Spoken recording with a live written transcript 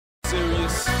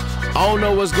I don't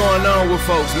know what's going on with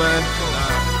folks, man.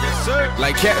 Yes, sir.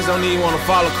 Like, cats don't even want to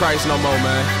follow Christ no more,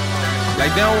 man.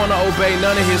 Like, they don't want to obey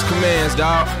none of his commands,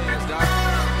 dog.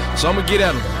 So I'ma get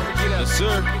at them. Yes,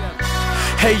 sir.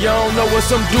 Hey, you don't know what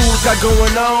some dudes got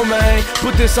going on, man.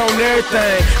 Put this on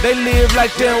everything. They live like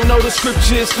they don't know the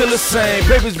scripture is still the same.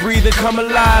 Babies breathing, come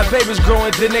alive. Babies growing,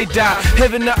 then they die.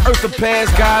 Heaven and earth will pass,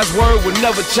 God's word will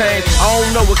never change. I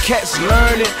don't know what cats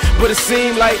learning, but it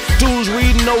seemed like dudes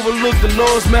reading overlook the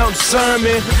Lord's mountain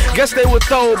sermon. Guess they were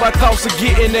told by thoughts of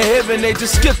getting to heaven. They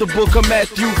just skipped the book of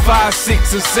Matthew 5,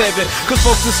 6, and 7. Cause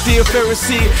folks are still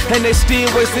Pharisee, and they still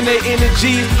wasting their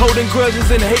energy, holding grudges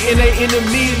and hating their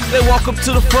enemies. They walk up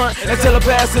to the front and tell a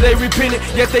pastor they repented,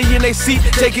 yet they in their seat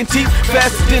taking teeth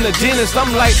faster than a dentist. I'm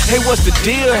like, hey, what's the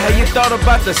deal? Have you thought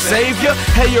about the Savior?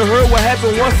 Have you heard what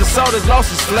happened once the salt has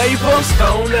lost its flavor?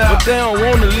 But they don't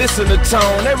want to listen to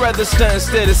tone. They rather stunt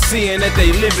instead of seeing that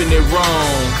they living it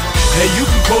wrong. Hey, you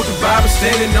can quote the Bible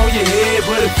standing on your head,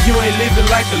 but if you ain't living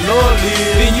like the Lord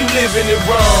lives, then you living it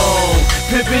wrong.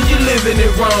 Pimpin', you living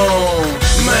it wrong.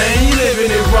 Man, you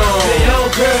living it wrong. They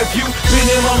don't care if you been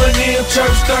in Mama Nim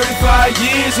church 35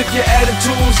 years. If your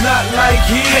attitude's not like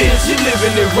his, you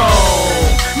living it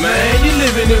wrong. Man, you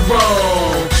living it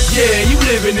wrong. Yeah, you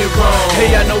living it wrong.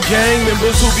 Hey, I know gang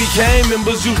members who became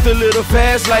members used to live a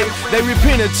fast life. They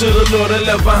repented to the Lord and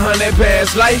left behind that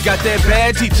past life. Got that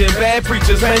bad teaching, bad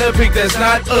preachers, paint a pic that's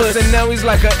not us. And now he's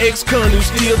like an ex-con who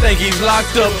still think he's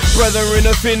locked up. Brethren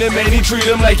offended, man, he treat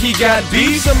him like he got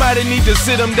beef. Somebody need to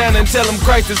sit him down and tell him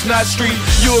Christ is not street.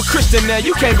 You a Christian now,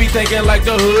 you can't be thinking like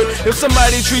the hood. If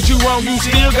somebody treat you wrong, you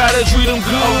still gotta treat them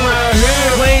good. Around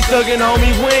here, we ain't thugging,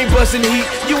 homie, we ain't busting heat.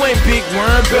 You ain't big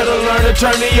worm, better learn to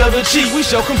turn the other cheek. We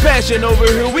show compassion over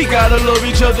here, we gotta love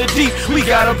each other deep. We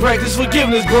gotta practice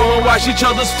forgiveness, bro, and wash each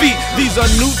other's feet. These are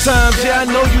new times, yeah, I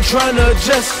know you trying to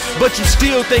adjust, but you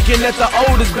still thinking that the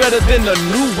old is better than the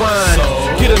new wine.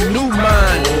 Get a new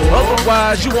mind,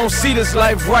 otherwise you won't see this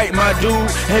life right, my dude,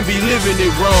 and be living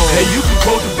it wrong. Hey, you can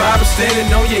quote the Bible standing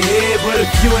on your head, but if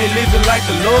you ain't living like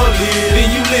the Lord lives, then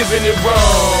you living it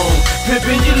wrong.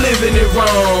 Pimpin', you living it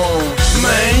wrong.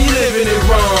 Man, you living it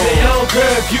wrong. They don't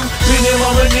care if you been in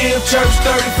Mama Nim church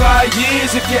 35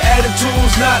 years. If your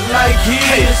attitude's not like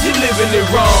his, you living it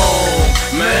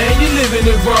wrong. Man, you living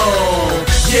it wrong.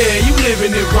 Yeah, you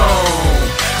living it wrong.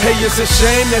 Hey, it's a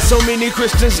shame that so many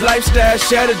Christians lifestyle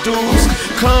shattered dudes.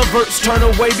 Converts turn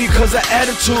away because of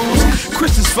attitudes.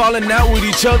 Christians falling out with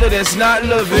each other, that's not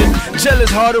loving. Jealous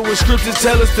hearted when scriptures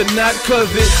tell us to not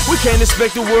covet. We can't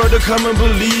expect the world to come and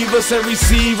believe us and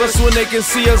receive us when they can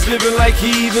see us living like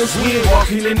heathens. We ain't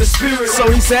walking in the spirit,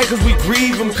 so he's sad cause we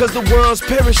grieve him, cause the world's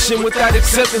perishing without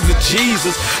acceptance of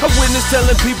Jesus. A witness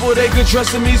telling people they could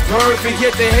trust him, he's perfect,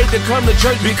 yet they hate to come to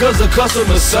church because of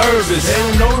customer service. They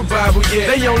don't know the Bible yet,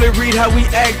 they only read how we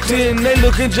acting. They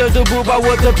look and judge the book by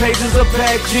what the pages are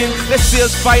packing. They see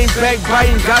us fighting,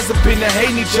 backbiting, gossiping, and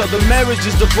hating each other.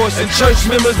 Marriages, divorce, and church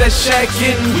members that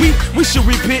shacking. We should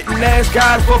repent and ask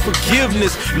God for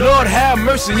forgiveness. Lord, have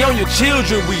mercy on your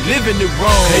children, we living it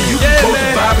wrong. Hey, you can quote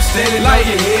the Bible standing like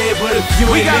your head, but if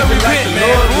you ain't living like the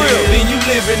Lord lives, then you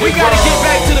living it wrong. We gotta get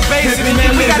back to the basics,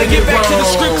 man. We gotta get back to the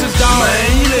scriptures, dog.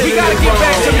 We gotta get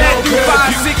back to Matthew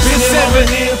 5, 6, and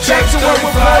 7. Back to what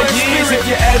we're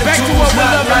back to what we're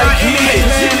loving our enemies,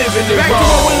 man. Back to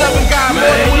what we're loving God more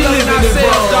than we're loving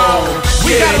ourselves, dog.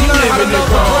 We gotta learn how to love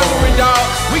the brethren, dog.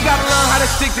 We gotta learn how to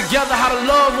stick together, how to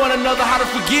love one another, how to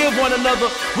forgive one another.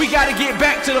 We gotta get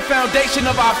back to the foundation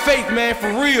of our faith, man, for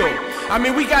real. I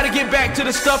mean, we gotta get back to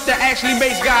the stuff that actually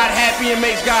makes God happy and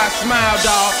makes God smile,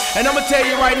 dog. And I'ma tell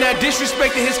you right now,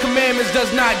 disrespecting his commandments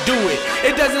does not do it.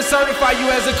 It doesn't certify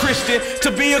you as a Christian to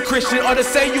be a Christian or to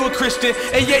say you a Christian,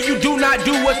 and yet you do not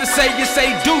do what the Savior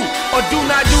say do, or do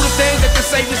not do the things that the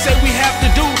Savior say we have to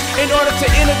do in order to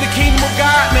enter the kingdom of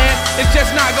God, man. It's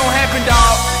just not gonna happen,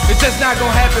 dog. It's just not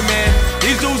gonna happen, man.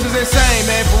 These dudes is insane,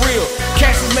 man, for real.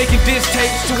 Cats is making diss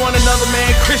tapes to one another,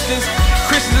 man. Christians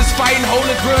is fighting,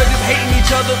 holding grudges, hating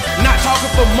each other, not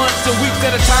talking for months and weeks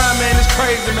at a time, man. It's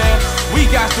crazy, man. We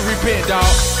got to repent, dog.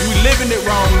 We living it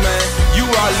wrong, man. You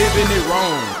are living it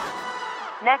wrong.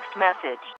 Next message.